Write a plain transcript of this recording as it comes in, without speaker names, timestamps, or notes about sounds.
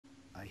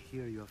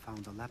hear you have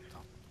found a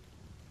laptop.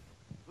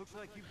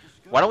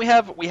 Why don't we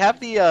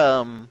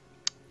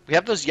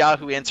have those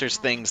Yahoo Answers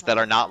things that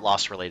are not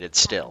Lost related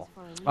still.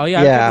 Oh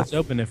yeah, Yeah. I've got this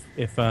open.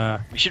 If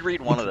We should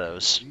read one of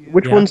those.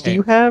 Which Yeah, ones okay. do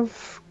you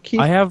have, Keith?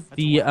 I have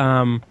the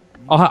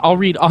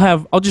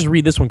I'll just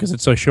read this one because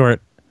it's so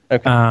short.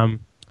 Okay.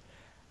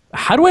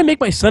 How do I make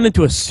my son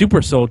into a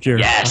super soldier?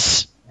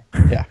 Yes.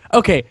 Yeah.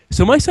 Okay,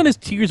 so my son is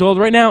 2 years old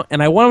right now,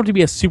 and I want him to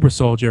be a super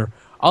soldier.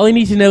 All I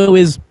need to know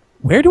is,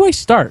 where do I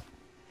start?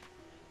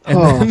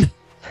 And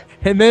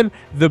then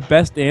the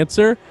best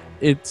answer,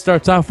 it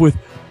starts off with,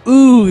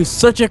 ooh,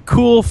 such a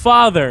cool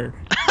father.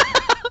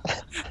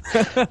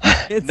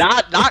 It's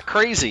Not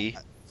crazy.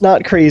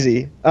 Not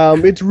crazy.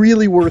 It's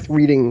really worth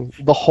reading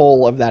the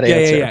whole of that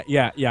answer.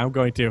 Yeah, I'm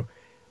going to.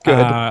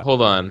 Good.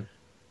 Hold on. you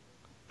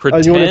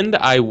Pretend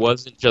I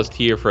wasn't just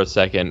here for a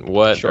second.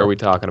 What Sure. are we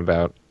talking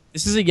about?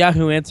 This is a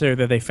Yahoo answer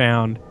that they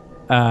found.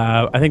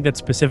 I think that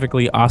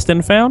specifically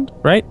Austin found,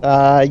 right?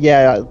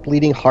 Yeah,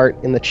 Bleeding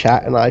Heart in the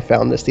chat, and I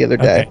found this the other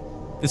day. Okay.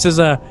 This is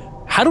a,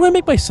 how do I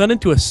make my son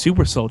into a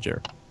super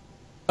soldier?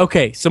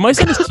 Okay, so my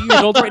son is 2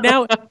 years old right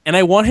now, and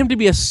I want him to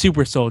be a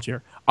super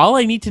soldier. All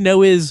I need to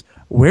know is,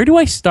 where do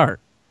I start?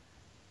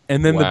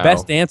 And then the Wow.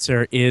 best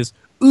answer is,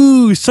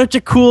 ooh, such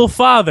a cool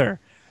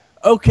father.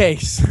 Okay,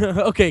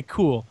 okay,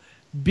 cool.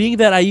 Being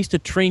that I used to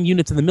train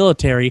units in the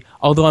military,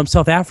 although I'm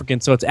South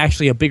African, so it's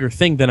actually a bigger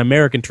thing than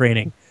American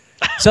training.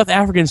 South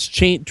Africans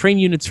train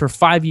units for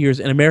 5 years,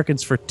 and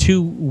Americans for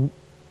two.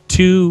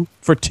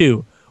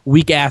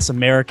 Weak-ass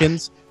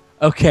Americans.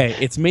 Okay,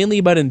 it's mainly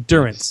about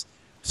endurance.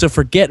 So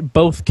forget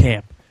both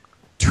camp.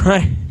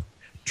 Try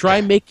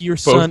make your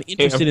son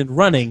interested in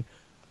running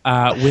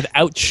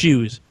without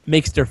shoes.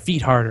 Makes their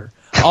feet harder.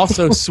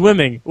 Also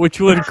swimming, which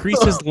will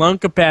increase his lung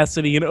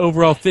capacity and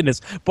overall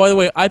fitness. By the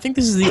way, I think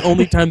this is the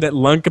only time that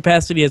lung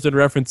capacity has been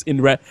referenced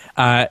in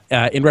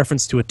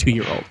reference to a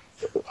 2-year-old.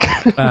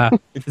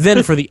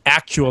 Then for the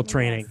actual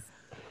training,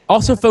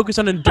 also focus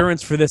on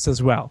endurance for this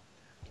as well.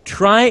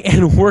 Try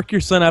and work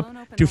your son up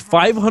to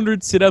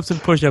 500 sit-ups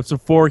and push-ups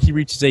before he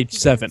reaches age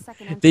 7.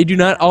 They do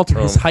not alter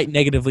his height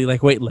negatively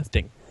like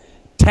weightlifting.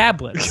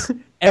 Tablets.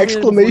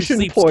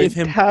 Exclamation point.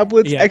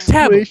 Tablets,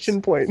 exclamation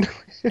point.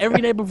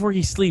 Every night before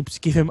he sleeps,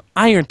 give him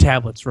iron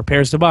tablets,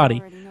 repairs the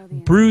body.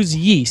 Bruise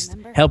yeast,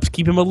 helps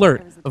keep him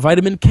alert.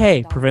 Vitamin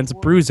K, prevents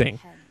bruising.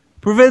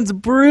 Prevents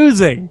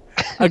bruising.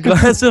 A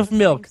glass of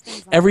milk,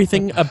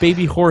 everything a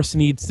baby horse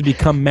needs to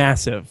become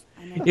massive.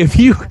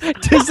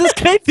 Does this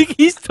guy think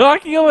he's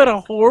talking about a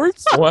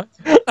horse? What?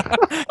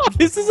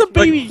 This is a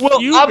baby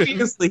human.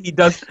 Obviously he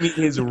doesn't mean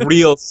his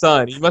real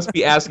son. He must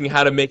be asking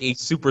how to make a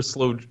super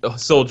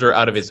soldier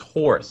out of his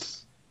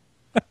horse.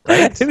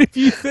 Right? And if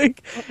you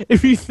think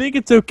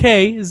it's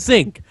okay,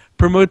 zinc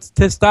promotes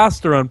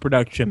testosterone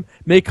production,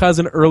 may cause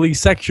an early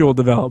sexual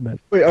development.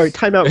 Wait, all right,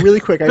 time out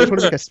really quick. I just want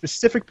to make a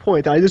specific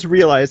point. I just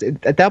realized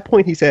at that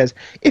point he says,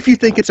 if you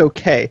think it's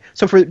okay.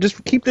 So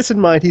just keep this in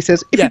mind. He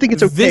says, if you think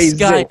it's okay, this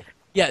guy, zinc.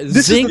 Yeah,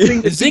 This is the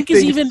thing that zinc he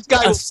is thinks even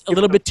guys a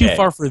little bit too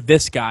far for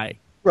this guy.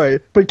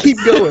 Right, but keep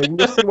going.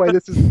 This is why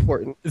this is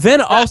important. Then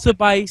also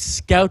buy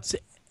Scouts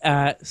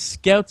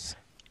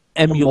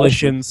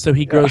emulations so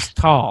he grows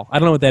tall. I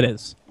don't know what that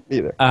is.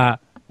 Either.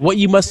 What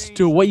you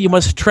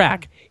must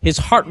track his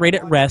heart rate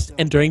at rest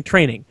and during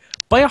training.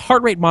 Buy a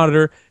heart rate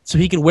monitor so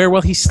he can wear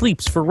while he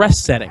sleeps for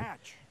rest setting.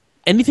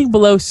 Anything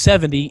below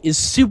 70 is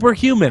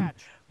superhuman.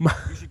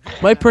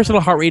 My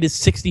personal heart rate is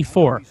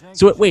 64.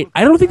 So wait,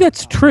 I don't think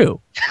that's true.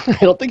 I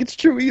don't think it's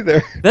true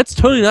either. That's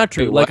totally not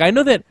true. Like, I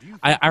know that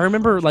I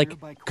remember, like,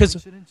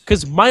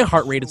 because my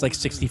heart rate is like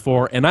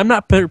 64, and I'm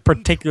not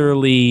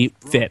particularly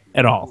fit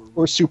at all.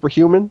 Or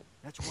superhuman.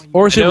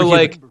 Or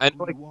superhuman.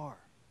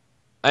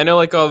 I know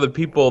like all the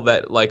people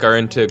that like are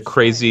into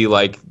crazy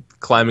like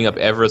climbing up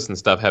Everest and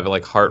stuff have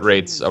like heart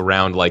rates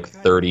around like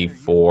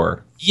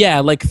 34. Yeah,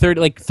 like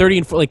 30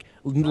 and 4, like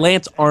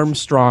Lance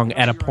Armstrong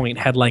at a point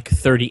had like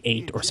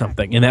 38 or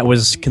something, and that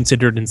was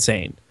considered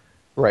insane.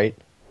 Right.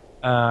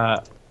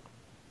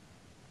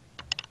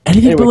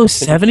 Anything below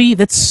 70?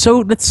 That's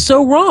so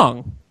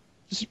wrong.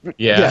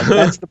 Yeah.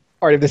 That's the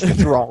part of this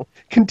that's wrong.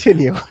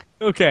 Continue.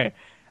 Okay.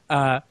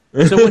 So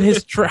when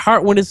his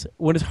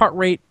heart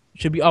rate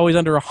should be always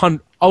under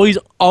 100,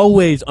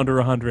 always under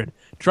 100.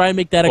 Try and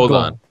make that a goal.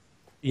 Hold on.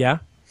 Yeah.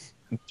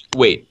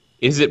 Wait.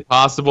 Is it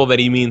possible that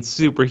he means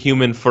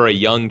superhuman for a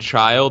young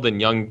child,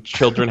 and young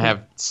children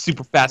have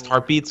super fast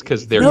heartbeats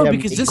because they're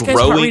because this guy's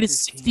heart rate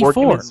is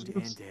 64.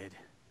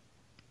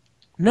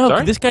 No,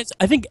 Sorry? this guy's.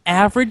 I think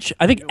average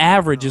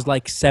is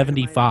like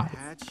 75.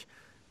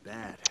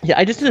 Yeah,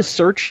 I just did a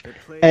search,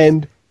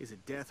 and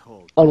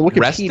on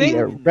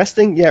Wikipedia,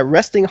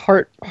 resting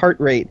heart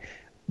rate,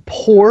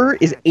 poor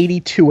is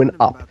 82 and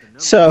up.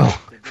 So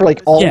for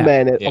like all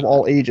men of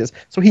all ages.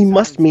 So he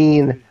must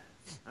mean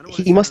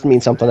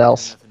something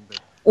else.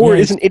 Or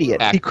is an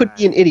idiot. He could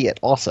be an idiot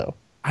also.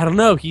 I don't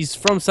know. He's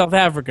from South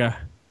Africa.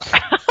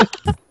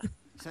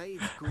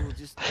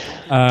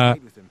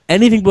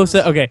 Anything below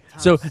okay.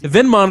 So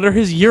then monitor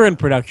his urine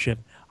production.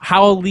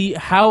 How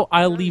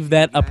I'll leave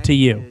that up to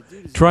you.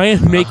 Try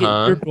and make it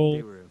your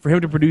goal for him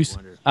to produce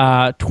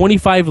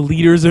 25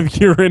 liters of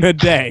urine a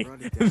day.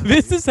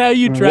 This is how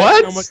you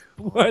track how much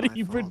blood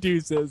he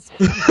produces.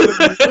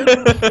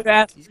 The more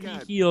fast he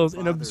heals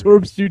and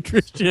absorbs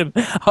nutrition,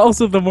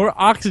 also the more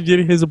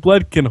oxygen his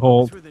blood can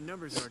hold.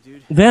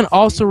 Then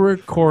also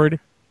record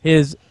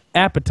his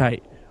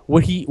appetite,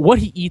 what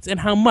he eats and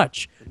how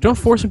much. Don't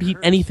force him to eat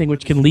anything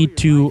which can lead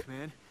to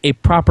a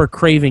proper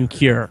craving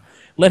cure.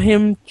 Let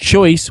him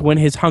choice when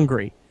he's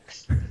hungry.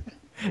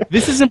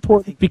 This is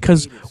important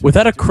because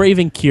without a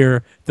craving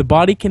cure, the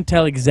body can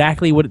tell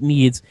exactly what it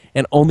needs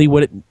and only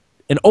what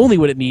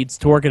it needs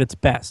to work at its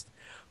best.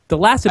 The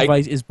last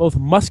advice is both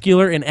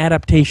muscular and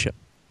adaptation.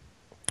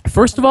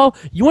 First of all,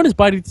 you want his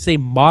body to stay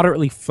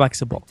moderately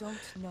flexible.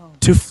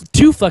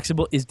 Too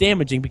flexible is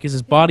damaging because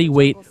his body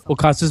weight will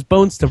cause his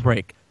bones to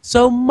break.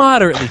 So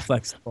moderately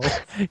flexible.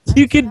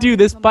 You can do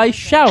this by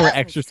shower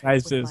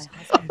exercises.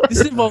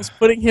 This involves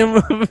putting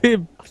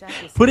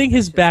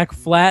his back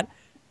flat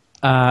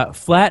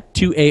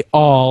to a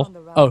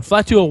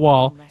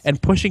wall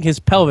and pushing his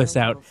pelvis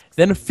out,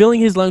 then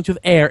filling his lungs with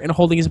air and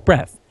holding his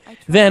breath.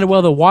 Then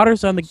while the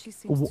water's on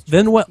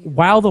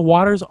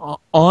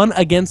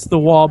against the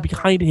wall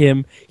behind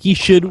him, he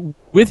should,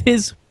 with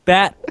his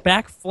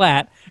back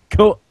flat,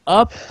 go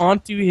up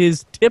onto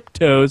his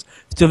tiptoes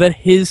so that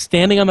he's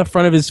standing on the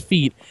front of his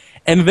feet,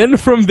 and then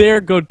from there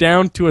go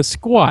down to a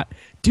squat.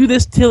 Do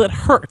this till it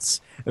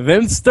hurts.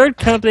 Then start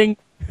counting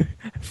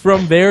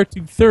from there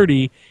to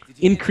 30,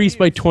 increase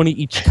by 20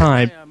 each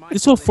time.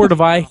 This will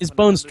fortify his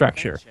bone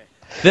structure.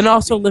 Then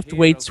also lift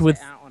weights with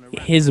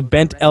his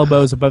bent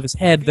elbows above his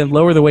head, then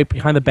lower the weight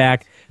behind the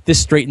back. This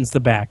straightens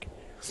the back.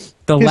 His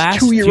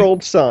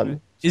 2-year-old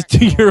son. His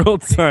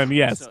 2-year-old son,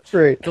 yes.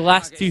 Great. The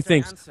last two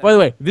things. By the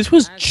way, this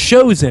was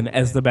chosen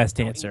as the best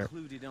answer.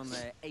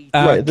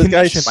 Right, this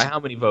guy's... By how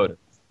many voted?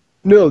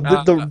 No,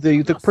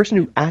 the person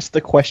who asked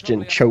the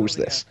question chose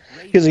this.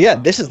 Because, yeah,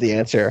 this is the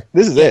answer.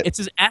 This is it. It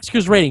says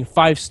Asker's rating,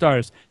 5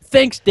 stars.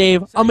 Thanks,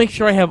 Dave. I'll make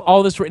sure I have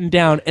all this written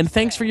down, and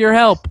thanks for your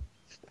help.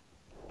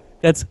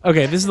 That's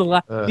okay. This is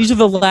these are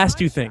the last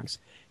two things.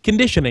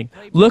 Conditioning.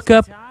 Look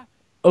up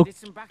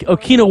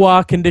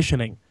Okinawa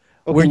conditioning,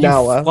 where you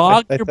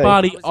flog your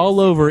body all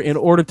over in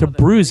order to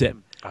bruise it.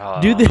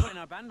 Do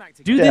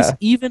this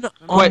even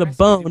on the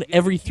bone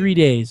every 3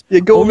 days.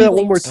 Yeah, go over that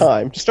one more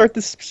time. Just start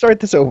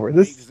this over.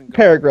 This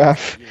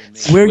paragraph.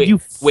 Where you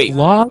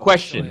flog.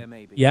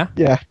 Question. Yeah.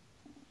 Yeah.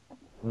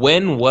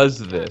 When was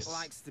this?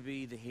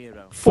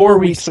 4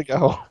 weeks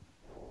ago.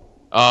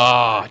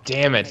 Oh,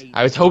 damn it.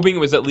 I was hoping it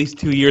was at least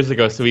 2 years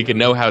ago so we could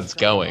know how it's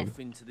going.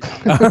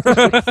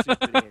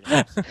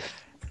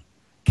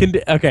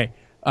 Okay.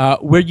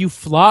 Where you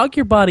flog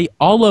your body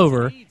all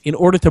over in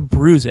order to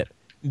bruise it.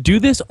 Do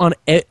this even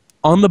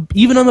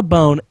on the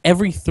bone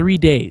every 3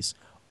 days.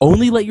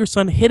 Only let your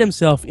son hit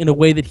himself in a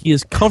way that he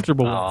is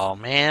comfortable with. Oh,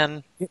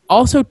 man. It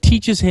also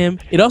teaches him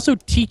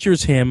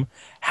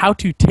how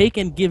to take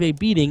and give a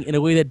beating in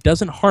a way that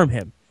doesn't harm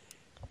him.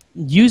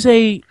 Use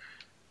a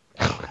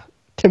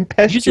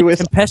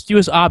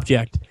tempestuous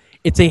object.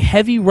 It's a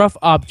heavy, rough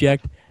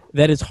object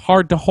that is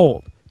hard to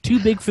hold. Too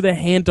big for the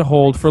hand to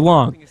hold for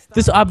long.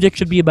 This object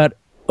should be about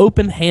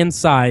open hand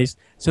size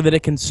so that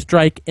it can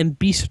strike and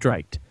be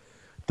striked.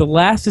 The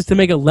last is to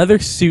make a leather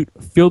suit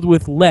filled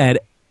with lead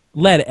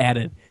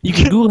added. You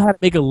can Google how to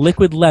make a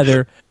liquid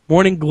leather,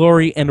 Morning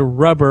Glory, and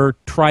rubber.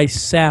 Try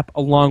sap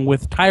along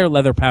with tire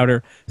leather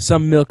powder,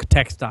 some milk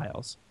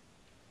textiles.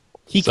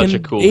 He Such can a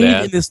cool bathe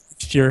dad. in this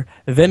mixture,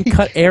 then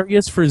cut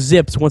areas for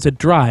zips once it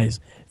dries.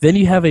 Then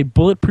you have a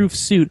bulletproof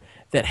suit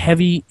that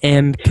heavy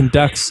and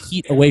conducts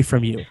heat away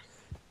from you.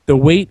 The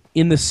weight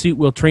in the suit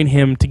will train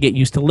him to get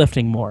used to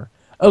lifting more.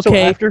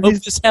 Okay, hope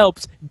this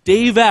helps.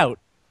 Dave out.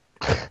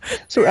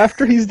 So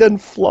after he's done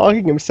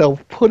flogging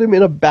himself, put him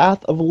in a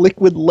bath of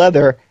liquid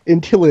leather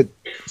until it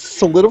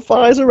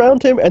solidifies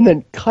around him, and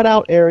then cut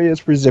out areas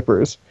for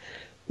zippers.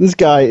 This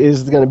guy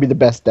is going to be the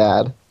best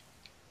dad.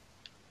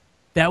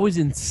 That was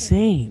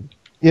insane.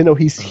 You know,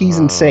 he's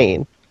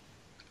insane.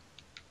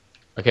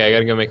 Okay, I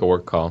gotta go make a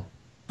work call.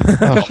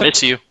 I'll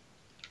miss you.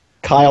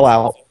 Kyle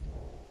out.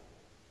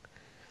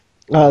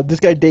 This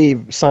guy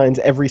Dave signs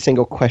every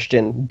single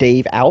question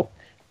Dave out,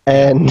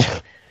 and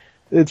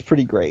it's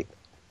pretty great.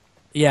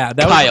 Yeah,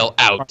 that Kyle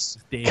out.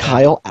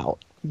 Kyle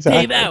out.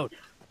 Exactly. Dave out.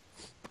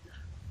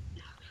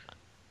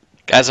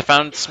 Guys, I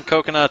found some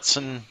coconuts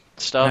and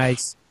stuff.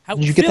 Nice.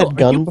 Did you get that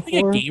gun are you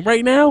playing before? a game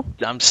right now?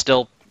 I'm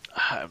still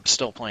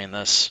playing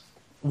this.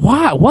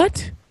 Wow,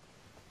 what?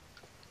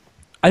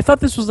 I thought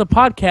this was a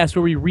podcast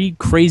where we read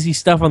crazy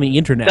stuff on the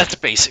internet. That's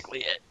basically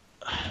it.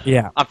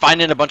 Yeah. I'm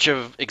finding a bunch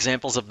of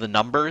examples of the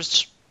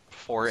numbers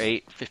 4,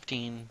 8,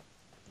 15,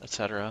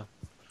 etc.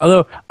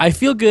 Although I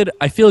feel good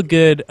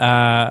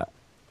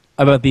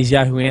about these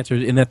Yahoo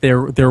answers in that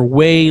they're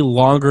way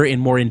longer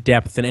and more in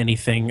depth than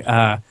anything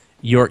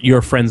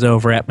your friends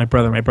over at my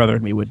brother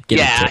and me would get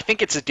into. Yeah, I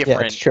think it's a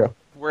different. Yeah, it's true.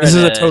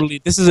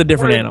 This is a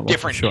different animal.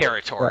 Different for sure.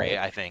 territory, Right.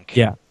 I think.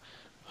 Yeah.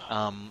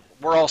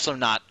 We're also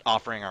not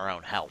offering our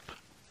own help.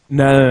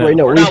 No. Right,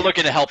 no, We're not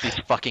looking to help these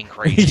fucking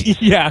crazy.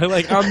 Yeah,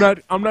 like I'm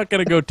not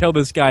gonna go tell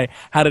this guy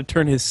how to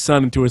turn his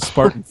son into a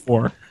Spartan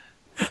 4.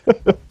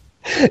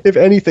 If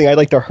anything, I'd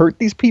like to hurt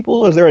these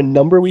people. Is there a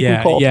number we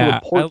can call to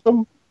report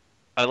them?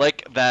 I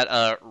like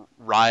that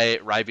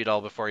Ry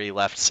Vidal before he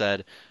left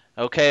said,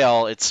 "Okay,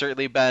 it's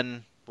certainly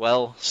been,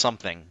 well,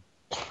 something."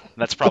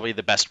 That's probably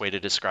the best way to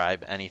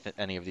describe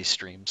any of these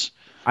streams.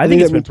 I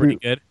think it's been pretty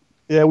good.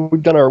 Yeah,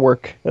 we've done our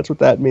work. That's what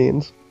that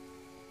means.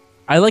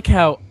 I like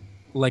how,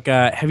 like,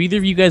 have either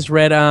of you guys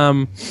read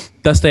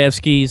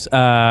Dostoevsky's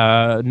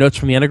Notes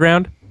from the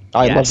Underground?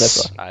 I love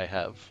that book. I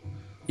have.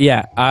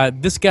 Yeah,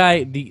 this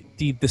guy, the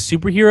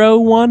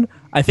superhero one,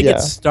 I think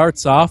it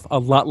starts off a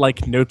lot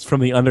like Notes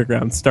from the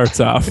Underground starts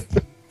off.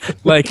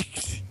 like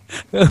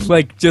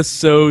just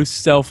so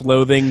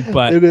self-loathing,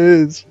 but... It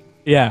is.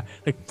 Yeah.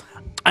 Like,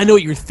 I know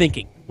what you're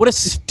thinking. What a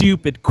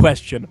stupid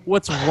question.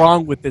 What's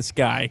wrong with this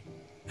guy?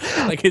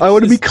 Like, I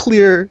want to be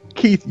clear,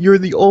 Keith, you're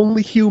the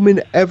only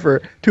human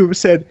ever to have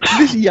said,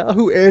 this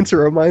Yahoo answer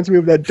reminds me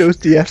of that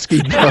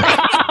Dostoevsky book.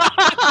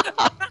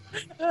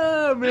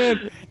 Oh,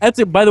 man. That's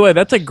it. By the way,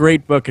 that's a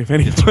great book. If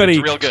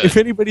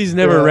anybody's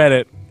never read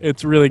it,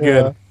 it's really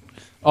good.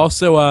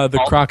 Also, The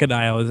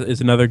Crocodile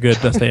is another good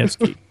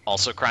Dostoevsky.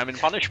 Also, Crime and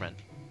Punishment.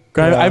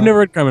 I've never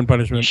read Crime and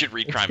Punishment. You should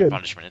read Crime and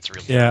Punishment. It's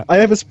really good. Yeah. I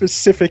have a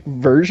specific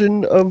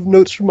version of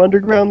Notes from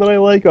Underground that I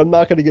like. I'm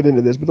not going to get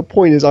into this, but the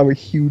point is I'm a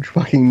huge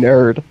fucking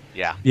nerd.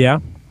 Yeah. Yeah?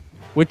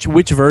 Which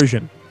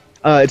version?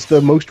 It's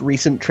the most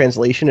recent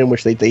translation in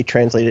which they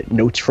translated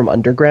Notes from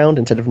Underground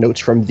instead of Notes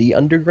from the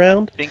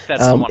Underground. I think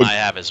that's the one I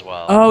have as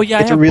well. Oh,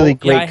 yeah. It's a really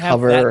great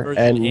cover,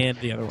 and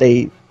the other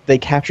one. They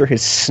capture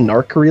his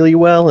snark really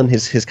well and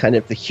his kind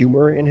of the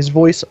humor in his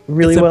voice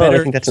really well. I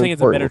think that's important.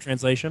 It's a better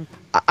translation?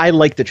 I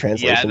like the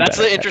translation. Yeah, that's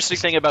the interesting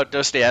thing about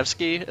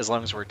Dostoevsky, as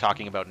long as we're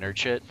talking about nerd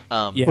shit.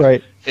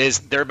 Right. Is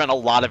there have been a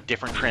lot of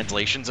different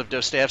translations of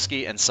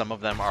Dostoevsky, and some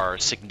of them are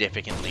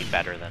significantly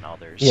better than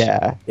others.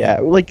 Yeah. I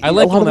like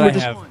one that I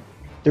have.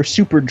 They're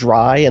super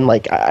dry, and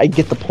like I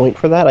get the point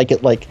for that. I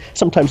get like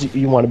sometimes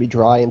you want to be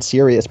dry and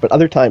serious, but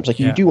other times like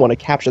you do want to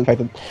capture the fact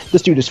that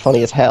this dude is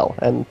funny as hell.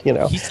 And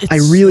I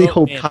really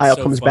hope Kyle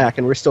comes back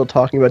and we're still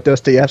talking about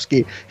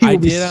Dostoevsky. He will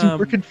be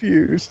super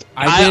confused.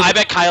 I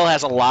bet Kyle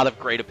has a lot of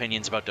great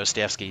opinions about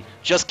Dostoevsky.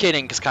 Just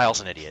kidding, because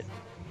Kyle's an idiot.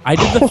 I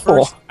did the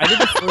first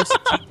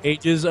 2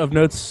 pages of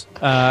Notes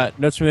from the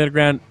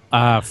Underground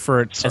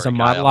as a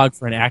monologue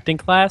for an acting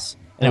class,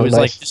 and it was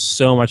like just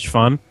so much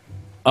fun.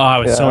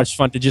 Oh, it was so much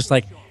fun to just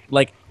like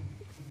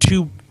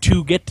to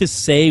get to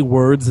say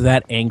words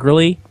that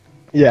angrily.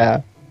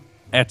 Yeah.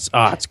 It's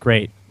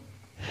great.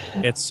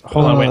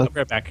 Hold on, wait, I'll be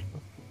right back.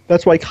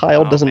 That's why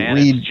Kyle doesn't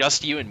read it's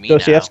just you and me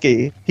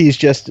Dostoevsky.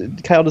 Now.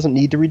 Kyle doesn't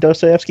need to read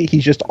Dostoevsky.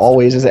 He's just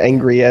always as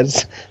angry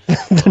as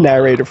the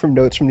narrator from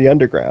Notes from the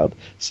Underground.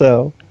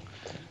 So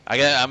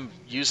I'm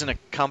using a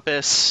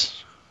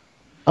compass.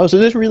 Oh, so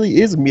this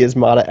really is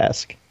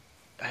Miasmata-esque.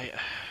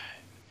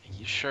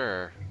 You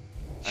sure?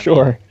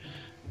 Sure.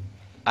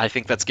 I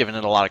think that's giving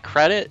it a lot of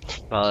credit,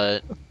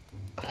 but...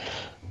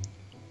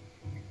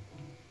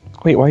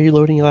 Wait, why are you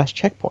loading your last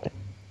checkpoint?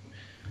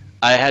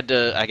 I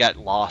got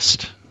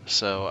lost,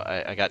 so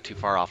I got too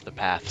far off the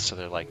path, so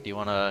they're like, do you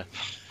want to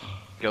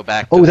go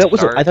back to the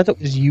start? I thought that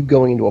was you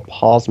going into a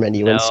pause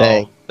menu and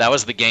saying... that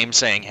was the game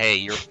saying,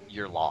 hey,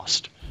 you're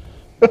lost.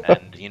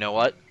 And you know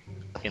what?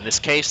 In this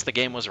case, the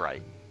game was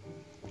right.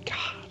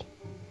 God.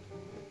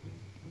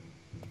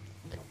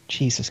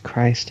 Jesus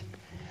Christ.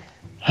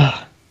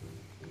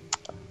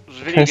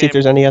 Trying to see if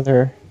there's any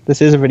other...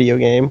 This is a video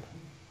game.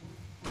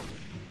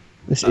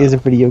 Is a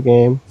video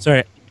game.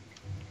 Sorry.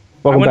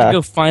 Welcome I went back. to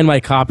go find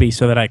my copy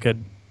so that I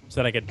could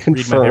read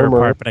my favorite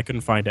part, but I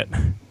couldn't find it.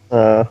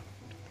 That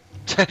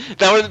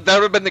would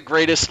have been the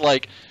greatest,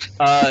 like,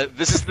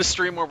 this is the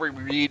stream where we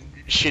read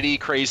shitty,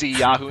 crazy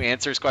Yahoo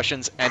Answers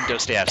questions and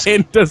Dostoevsky.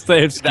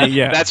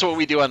 That's what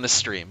we do on this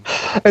stream.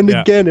 And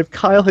again, if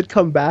Kyle had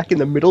come back in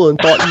the middle and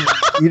thought he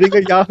was reading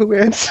a Yahoo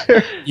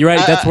answer... You're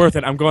right, that's worth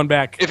it. I'm going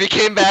back. If he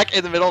came back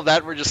in the middle of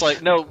that, we're just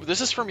like, no,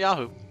 this is from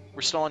Yahoo.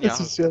 We're still on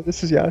Yahoo.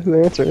 This is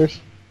Yahoo Answers.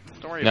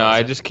 Don't worry about it.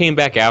 I just came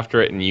back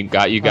after it, and you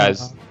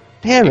guys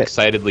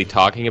excitedly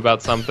talking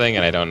about something,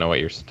 and I don't know what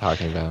you're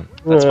talking about.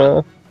 That's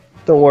fine.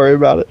 Don't worry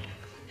about it.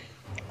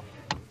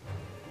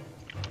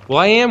 Well,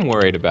 I am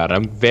worried about it.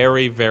 I'm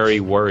very,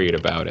 very worried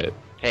about it.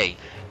 Hey,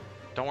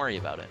 don't worry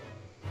about it.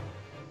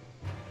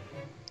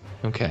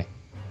 Okay.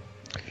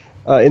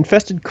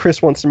 Infested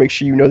Chris wants to make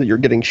sure you know that you're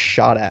getting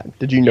shot at.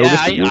 Did you notice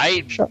that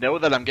I know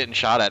that I'm getting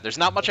shot at. There's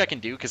not much I can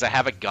do because I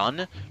have a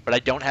gun, but I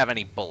don't have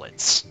any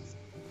bullets.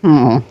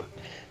 Oh,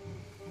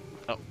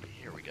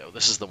 here we go.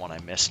 This is the one I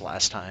missed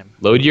last time.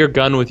 Load your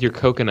gun with your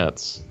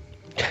coconuts.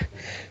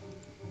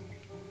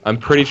 I'm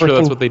pretty sure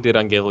that's what they did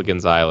on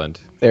Gilligan's Island.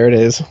 There it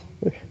is.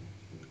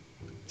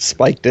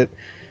 Spiked it.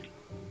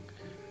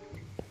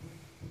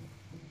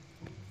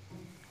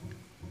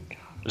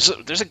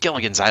 There's a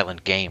Gilligan's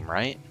Island game,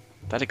 right?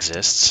 That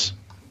exists.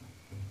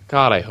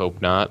 God, I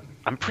hope not.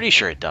 I'm pretty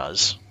sure it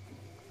does.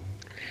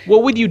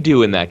 What would you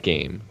do in that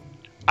game?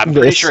 I'm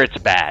pretty sure it's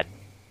bad.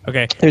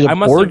 Okay. There's a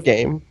board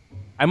game.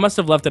 I must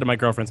have left it at my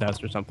girlfriend's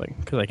house or something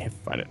because I can't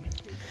find it.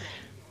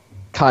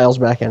 Kyle's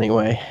back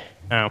anyway.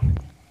 Oh.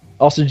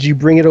 Also, did you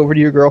bring it over to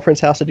your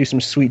girlfriend's house to do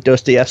some sweet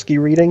Dostoevsky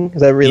reading?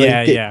 Does that really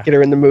get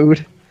her in the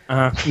mood?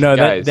 No,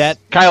 Guys.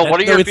 Kyle, what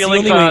are your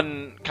feelings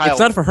on Kyle? It's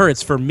not for her,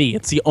 it's for me.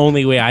 It's the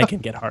only way I can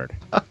get hard.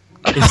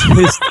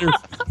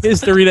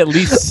 is to read at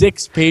least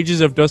 6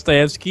 pages of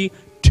Dostoevsky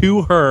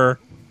to her,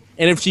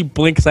 and if she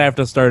blinks, I have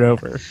to start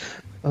over.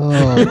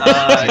 Oh.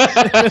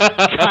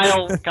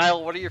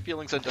 Kyle, what are your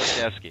feelings on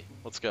Dostoevsky?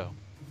 Let's go.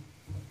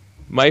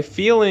 My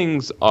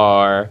feelings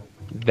are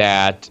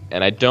that,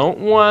 and I don't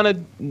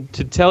want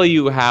to tell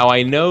you how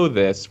I know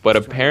this, but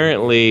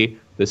apparently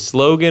the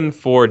slogan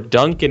for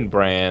Dunkin'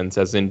 brands,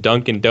 as in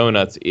Dunkin'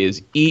 Donuts,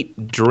 is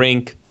eat,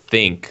 drink,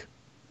 think.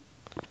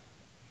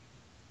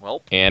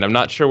 Well, and I'm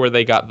not sure where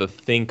they got the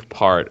think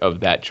part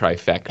of that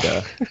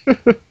trifecta.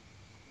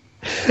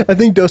 I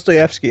think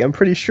Dostoevsky, I'm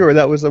pretty sure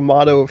that was a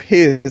motto of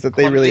his that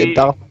they really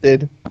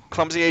adopted.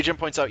 Clumsy Agent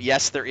points out,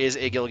 yes, there is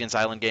a Gilligan's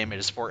Island game. It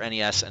is for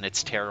NES, and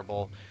it's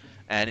terrible.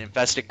 And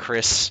Invested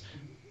Chris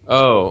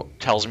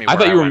tells me where I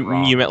thought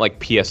went you meant like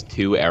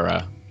PS2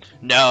 era.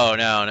 No.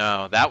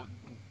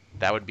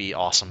 That would be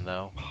awesome,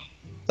 though.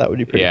 That would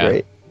be pretty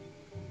great.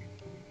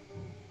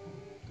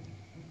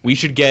 We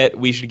should get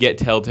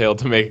Telltale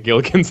to make a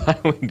Gilligan's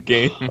Island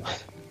game.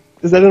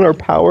 Is that in our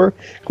power?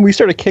 Can we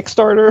start a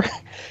Kickstarter?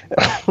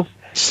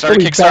 Start a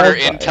Kickstarter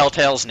in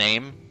Telltale's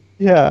name?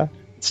 Yeah.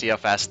 See how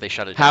fast they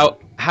shut it down.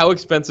 How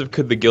expensive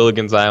could the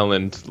Gilligan's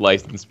Island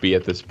license be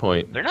at this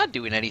point? They're not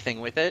doing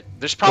anything with it.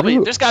 There's got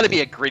to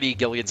be a gritty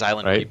Gilligan's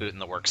Island reboot in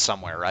the works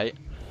somewhere, right?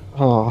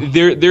 Oh.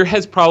 There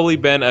has probably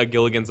been a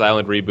Gilligan's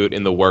Island reboot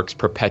in the works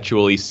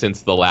perpetually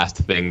since the last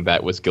thing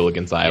that was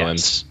Gilligan's Island.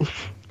 Yes.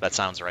 That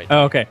sounds right.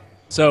 Oh, okay.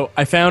 So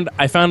I found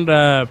just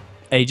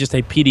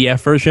a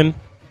PDF version,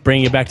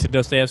 bringing it back to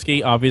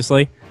Dostoevsky,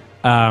 obviously.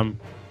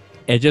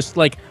 It just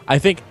I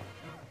think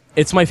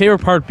it's my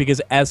favorite part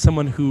because as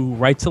someone who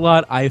writes a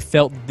lot, I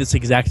felt this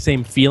exact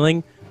same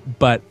feeling,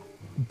 but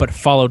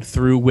followed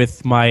through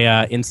with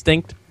my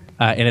instinct,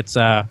 and it's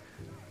I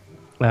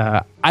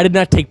did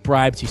not take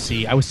bribes, you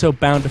see. I was so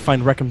bound to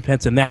find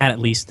recompense in that, at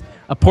least.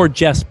 A poor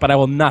jest, but I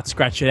will not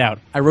scratch it out.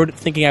 I wrote it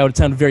thinking I would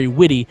sound very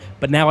witty,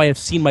 but now I have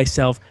seen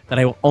myself that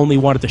I only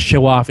wanted to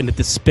show off in a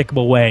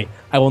despicable way.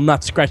 I will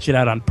not scratch it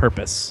out on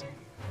purpose.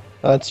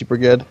 Oh, that's super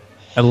good.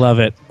 I love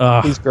it.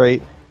 He's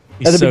great.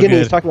 At the beginning,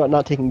 he's talking about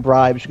not taking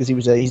bribes because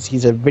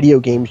he's a video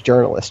games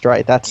journalist,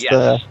 right? That's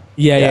Yeah.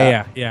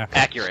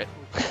 Accurate.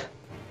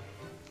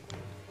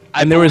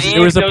 And there was a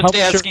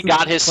publisher Dostoevsky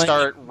got his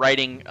start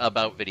writing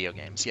about video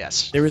games.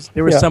 Yes. There was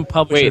some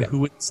publisher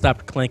who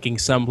stopped clanking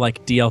some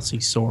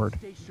DLC sword.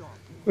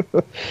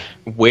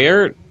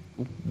 Where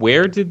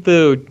did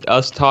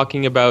us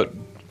talking about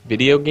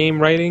video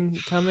game writing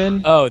come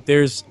in? I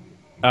don't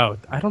know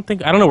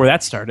where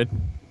that started.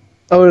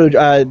 Oh,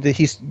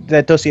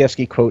 that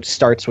Dostoevsky quote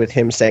starts with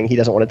him saying he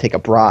doesn't want to take a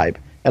bribe,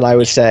 and I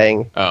was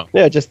saying,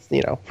 just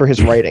for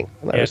his writing.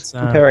 And I was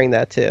comparing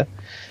that to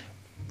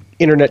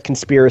internet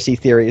conspiracy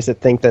theories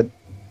that think that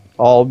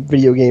all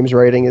video games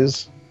writing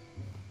is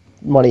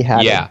money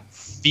having. Yeah,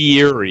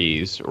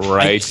 theories,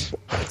 right?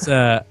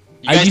 You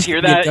guys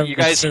hear that? You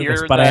guys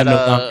hear but that? I am no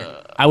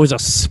longer. I was a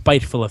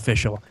spiteful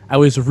official. I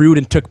was rude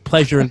and took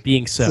pleasure in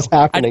being so.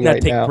 I did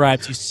not take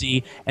bribes, you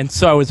see, and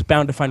so I was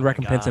bound to find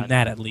recompense in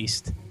that, at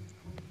least.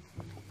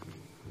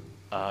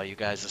 You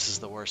guys, this is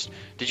the worst.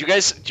 Did you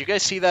guys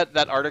see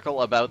that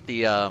article about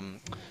the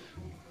aliens,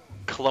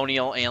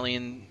 colonial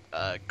marines?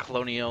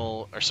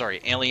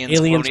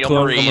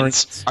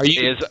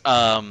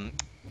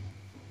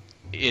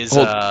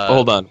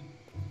 Hold on.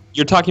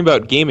 You're talking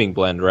about Gaming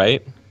Blend,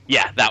 right?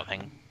 Yeah, that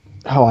thing.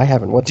 Oh, I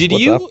haven't. What's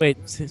up? Wait,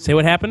 say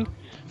what happened?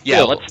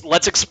 Yeah,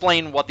 let's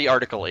explain what the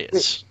article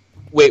is.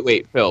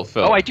 Wait, Phil.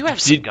 Oh, I do have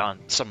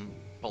some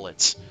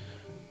bullets.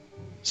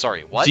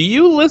 Sorry, what? Do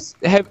you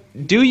have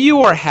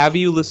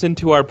you listened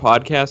to our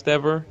podcast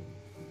ever?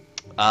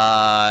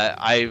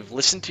 I've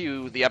listened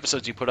to the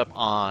episodes you put up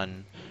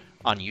on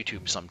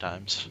YouTube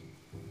sometimes.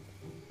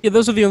 Yeah,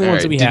 those are the only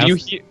ones that we have.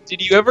 Did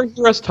you ever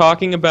hear us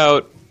talking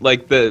about we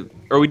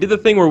did the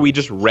thing where we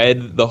just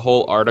read the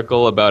whole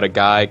article about a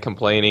guy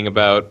complaining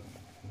about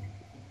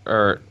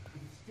the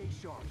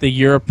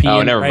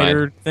European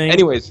writer thing?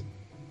 Anyways,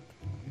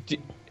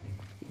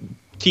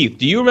 Keith,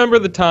 do you remember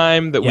the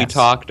time that we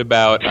talked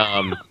about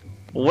the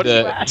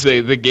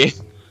game?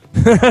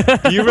 Do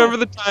you remember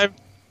the time?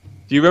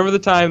 Do you remember the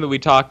time that we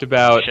talked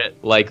about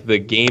the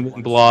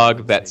gaming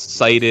blog that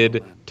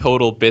cited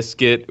Total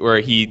Biscuit, where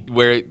he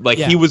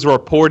was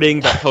reporting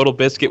that Total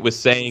Biscuit was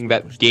saying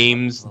that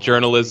games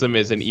journalism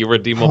is an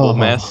irredeemable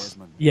mess?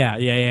 Yeah.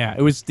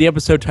 It was the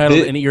episode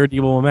titled "An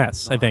Irredeemable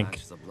Mess," I think.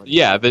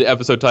 Yeah, the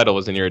episode title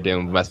was "An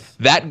Irredeemable Mess."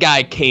 That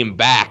guy came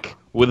back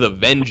with a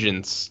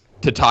vengeance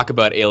to talk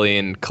about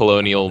alien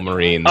colonial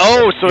marines.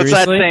 Oh, so it's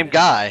that same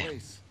guy.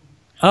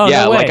 Oh,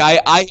 yeah, no way.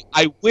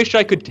 I wish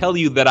I could tell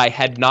you that I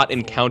had not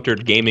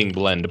encountered Gaming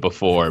Blend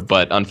before,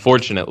 but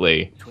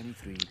unfortunately,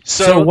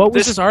 So what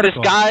was this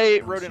article? This guy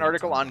wrote an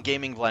article on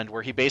Gaming Blend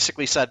where he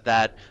basically said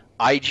that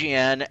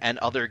IGN and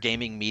other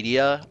gaming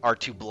media are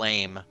to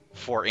blame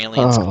for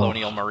Aliens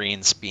Colonial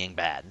Marines being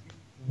bad.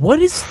 What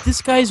is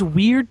this guy's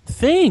weird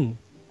thing?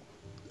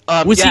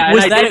 Was yeah,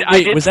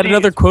 that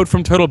another quote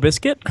from Total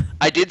Biscuit?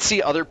 I did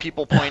see other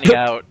people pointing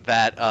out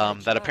that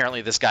that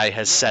apparently this guy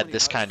has said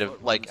this kind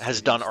of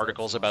has done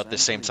articles about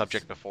this same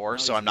subject before,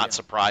 so I'm not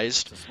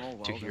surprised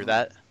to hear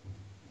that.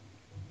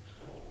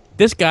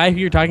 This guy who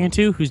you're talking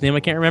to, whose name I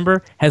can't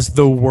remember, has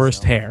the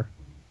worst hair.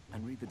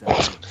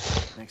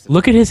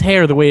 Look at his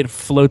hair, the way it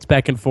floats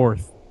back and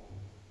forth.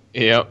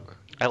 Yep.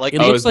 I like.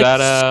 I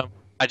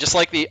just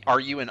like the "Are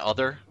you an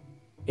other?"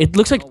 It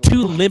looks like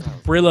two limp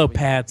Brillo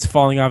pads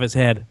falling off his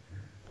head.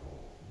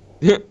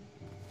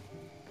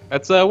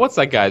 That's what's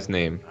that guy's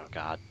name? Oh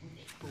God.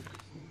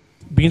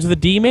 Begins with a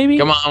D, maybe?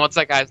 Come on, what's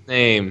that guy's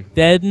name?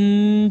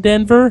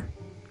 Denver?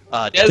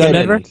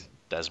 Desmond.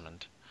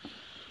 Desmond.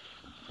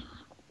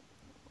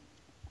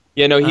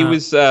 Yeah, no, he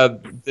was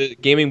the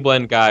Gaming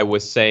Blend guy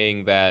was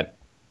saying that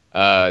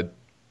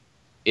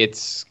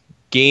it's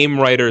game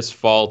writers'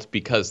 fault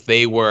because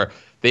they were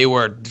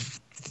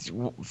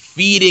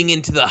feeding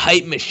into the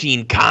hype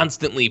machine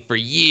constantly for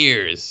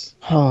years.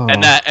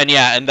 And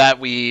that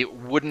we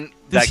wouldn't.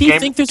 Does he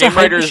think there's a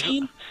hype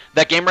machine?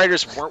 That game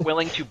writers weren't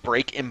willing to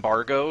break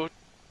embargo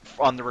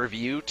on the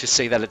review to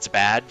say that it's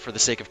bad for the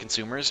sake of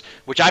consumers,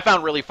 which I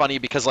found really funny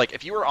because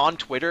if you were on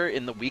Twitter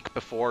in the week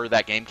before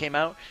that game came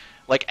out,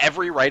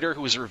 every writer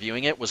who was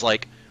reviewing it was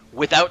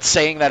without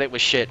saying that it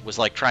was shit, was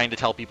trying to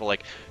tell people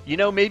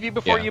maybe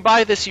before you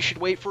buy this you should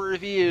wait for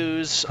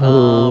reviews.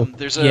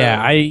 There's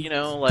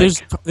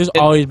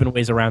always been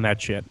ways around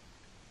that shit.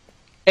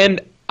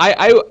 And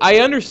I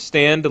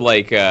understand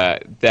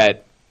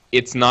that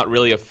it's not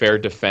really a fair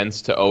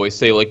defense to always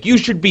say you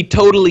should be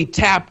totally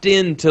tapped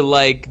into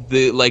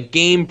the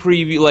game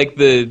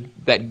preview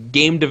that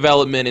game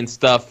development and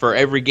stuff for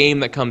every game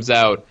that comes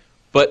out,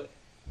 but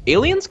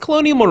Aliens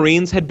Colonial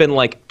Marines had been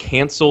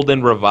canceled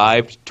and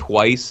revived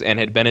twice and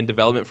had been in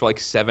development for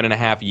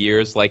 7.5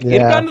 years. It had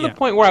gotten to the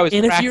point where I was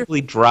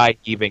practically dry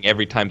heaving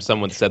every time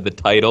someone said the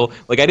title.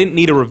 I didn't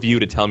need a review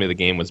to tell me the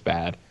game was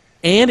bad.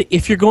 And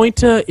if you're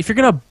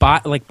gonna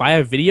buy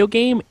a video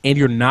game and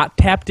you're not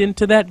tapped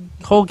into that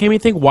whole gaming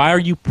thing, why are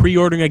you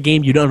pre-ordering a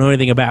game you don't know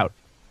anything about?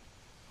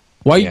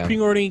 Why are you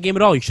pre-ordering a game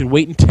at all? You should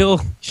wait until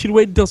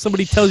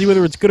somebody tells you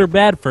whether it's good or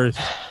bad first.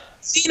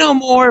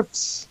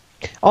 Xenomorphs.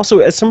 Also,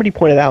 as somebody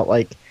pointed out,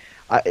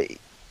 the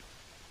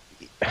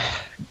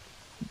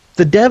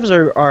devs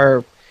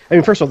are. I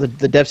mean, first of all,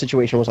 the dev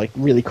situation was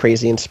really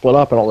crazy and split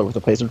up and all over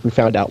the place, which we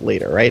found out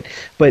later, right?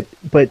 But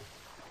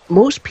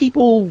most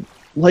people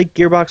like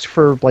Gearbox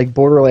for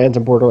Borderlands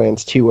and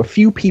Borderlands 2. A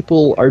few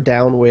people are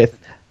down with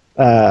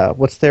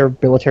what's their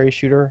military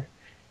shooter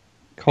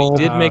called?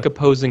 They did make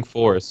Opposing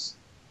Force.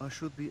 It's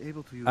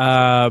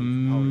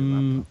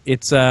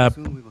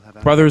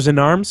Brothers in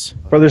Arms.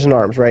 Brothers in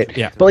Arms, right?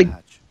 Yeah. But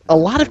a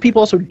lot of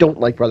people also don't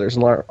like Brothers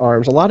in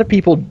Arms. A lot of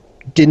people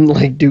didn't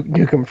like Duke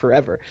Nukem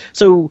Forever.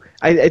 So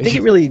I think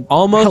it really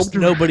almost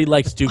nobody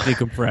likes Duke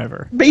Nukem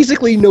Forever.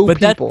 Basically, no but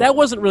people. But that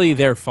wasn't really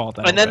their fault.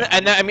 And then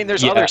I mean,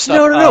 there's other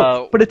stuff.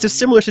 No. But it's a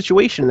similar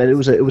situation that it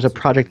was a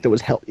project that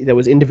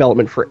was in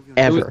development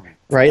forever,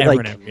 right?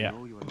 Yeah.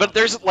 But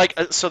there's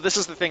so this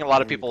is the thing. A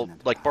lot of people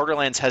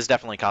Borderlands has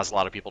definitely caused a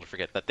lot of people to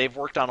forget that they've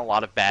worked on a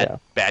lot of bad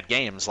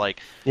games. They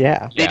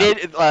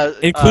did,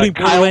 including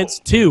Borderlands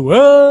 2.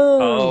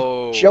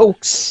 Oh,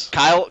 jokes.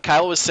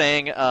 Kyle was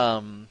saying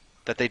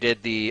that they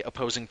did the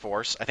Opposing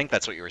Force. I think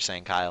that's what you were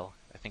saying, Kyle.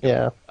 I think.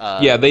 Yeah,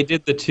 they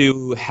did the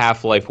 2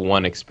 Half-Life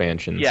 1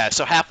 expansions. Yeah,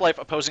 so Half-Life,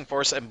 Opposing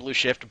Force, and Blue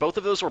Shift. Both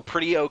of those were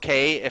pretty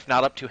okay, if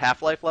not up to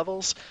Half-Life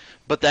levels.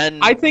 But then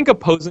I think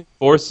Opposing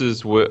Force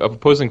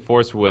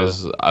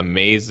was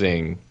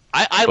amazing.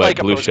 I like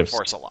Opposing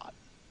Force a lot.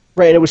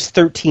 Right, it was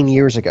 13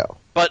 years ago.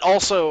 But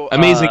also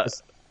amazing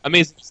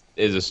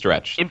is a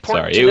stretch.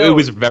 Sorry, it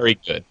was very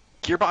good.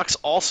 Gearbox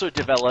also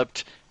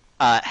developed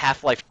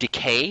Half-Life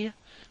Decay,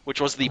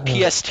 which was the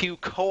PS2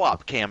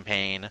 co-op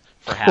campaign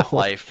for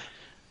Half-Life.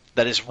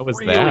 That is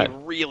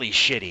really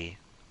shitty.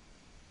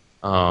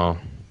 Oh,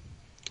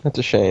 that's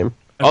a shame.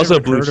 Also,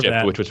 Blue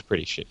Shift, which was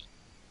pretty shitty.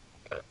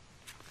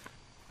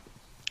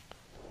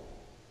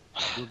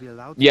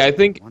 Yeah, I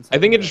think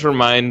it just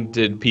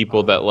reminded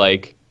people that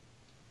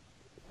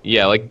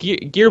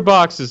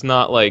Gearbox is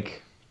not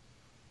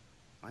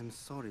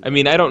I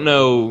mean, I don't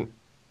know.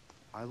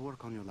 I'll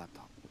work on your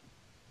laptop.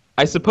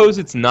 I suppose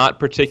it's not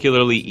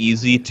particularly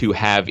easy to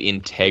have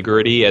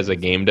integrity as a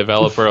game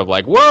developer of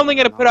we're only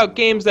going to put out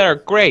games that are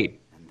great.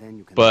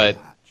 But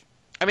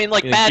I mean,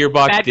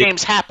 bad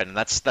games happen.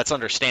 That's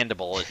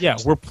understandable. Yeah,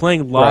 we're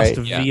playing Lost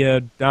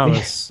via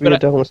Domus. I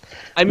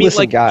mean,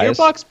 listen, guys.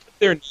 Gearbox put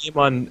their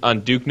name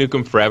on Duke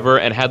Nukem Forever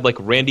and had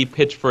Randy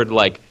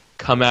Pitchford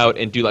come out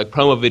and do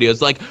promo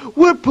videos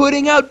we're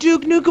putting out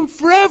Duke Nukem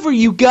Forever,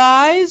 you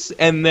guys,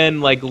 and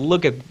then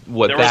look at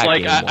what there that was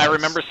game was. I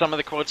remember some of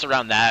the quotes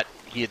around that.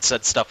 He had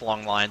said stuff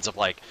along the lines of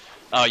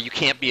you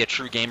can't be a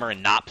true gamer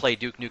and not play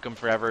Duke Nukem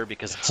Forever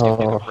because it's Duke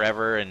Nukem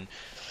Forever, and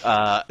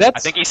I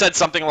think he said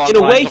something along in the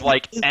a way lines of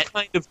like,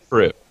 kind of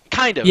true.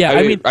 kind of. Yeah,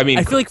 I mean,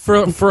 I feel like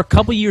for a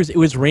couple years it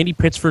was Randy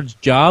Pitchford's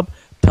job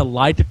to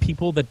lie to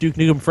people that Duke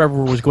Nukem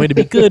Forever was going to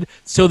be good,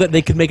 so that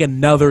they could make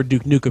another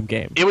Duke Nukem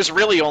game. It was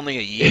really only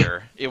a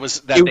year. It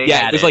was that they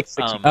yeah, had it was like 6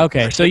 months.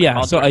 Okay, so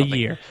yeah, so a something.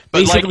 year. But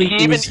Basically, like,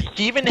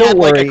 he even Don't had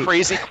like a worry.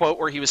 crazy quote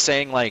where he was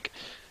saying like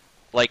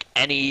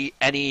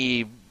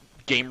any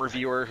game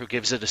reviewer who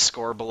gives it a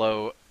score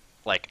below,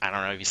 like, I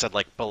don't know, if he said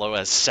like below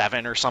a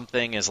 7 or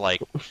something is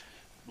like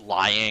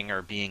lying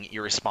or being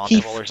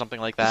irresponsible or something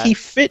like that. He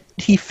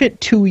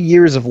fit 2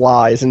 years of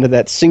lies into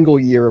that single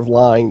year of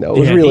lying, though. It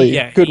was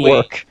really good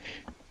work.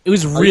 It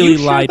was Are really you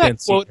sure lie that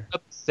dense. quote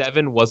about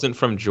 7 wasn't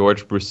from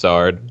George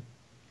Broussard?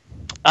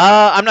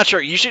 I'm not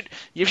sure. You should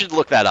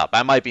look that up.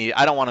 I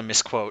don't want to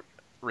misquote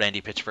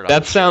Randy Pitchford.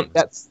 That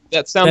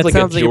sounds like a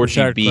Georgie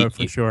Broussard B quote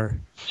for sure.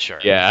 Sure.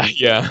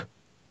 Yeah.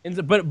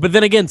 But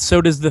then again,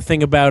 so does the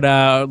thing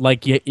about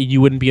like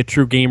you wouldn't be a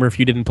true gamer if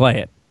you didn't play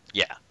it.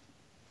 Yeah.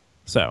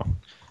 So,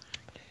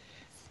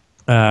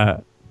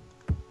 but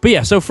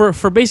yeah, so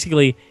for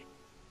basically,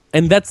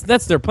 and that's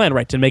their plan,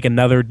 right? To make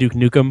another Duke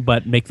Nukem,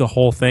 but make the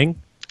whole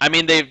thing. I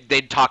mean,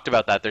 they talked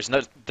about that. There's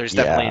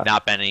definitely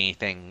not been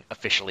anything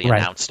officially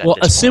announced. At Well,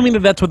 this assuming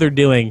point. that that's what they're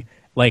doing,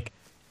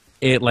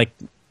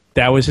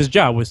 that was his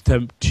job, was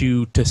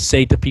to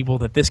say to people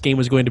that this game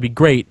was going to be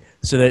great,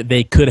 so that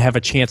they could have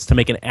a chance to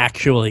make an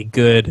actually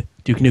good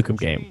Duke Nukem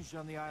game.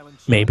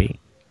 Maybe.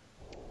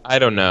 I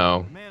don't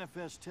know.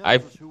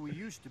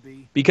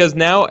 Because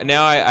now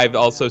I've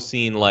also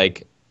seen,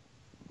 like,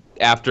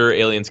 after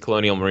Aliens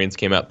Colonial Marines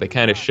came out, they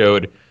kind of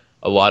showed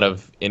a lot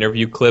of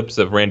interview clips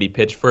of Randy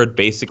Pitchford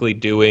basically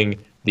doing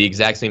the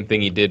exact same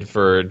thing he did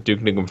for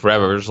Duke Nukem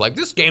Forever. It was like,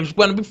 this game's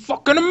going to be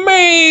fucking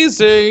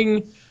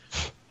amazing!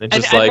 And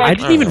just I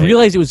didn't even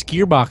realize it was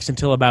Gearbox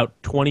until about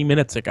 20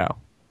 minutes ago.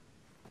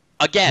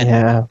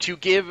 Again, to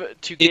give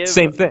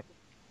same thing.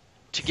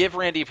 To give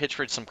Randy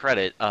Pitchford some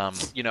credit,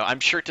 I'm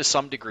sure to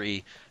some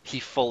degree he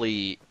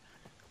fully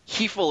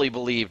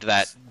believed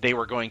that they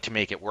were going to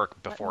make it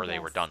work before they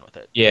were done with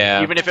it.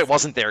 Yeah. Even if it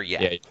wasn't there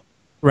yet. Yeah.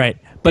 Right,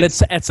 but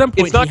at some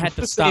point he had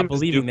to the stop same as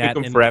believing Duke that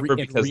Nukem and Forever, and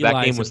because that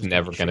realize game it was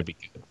never going to be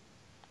good.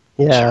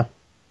 Yeah.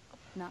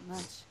 Not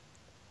much.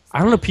 I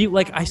don't know, Pete.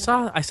 Like I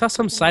saw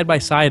some side by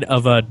side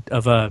of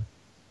a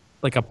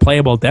like a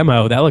playable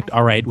demo that looked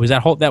all right. Was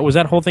that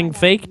whole thing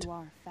faked?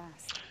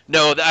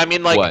 No, I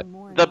mean, like,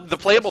 What? the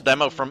playable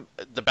demo, from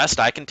the best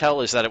I can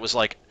tell, is that it was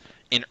like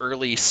an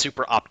early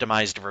super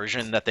optimized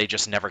version that they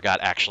just never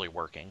got actually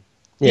working.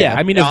 Yeah,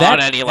 I mean, if On that,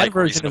 any, that like,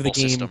 version of the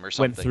reasonable game system or went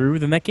something. through,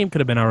 then that game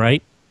could have been all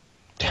right.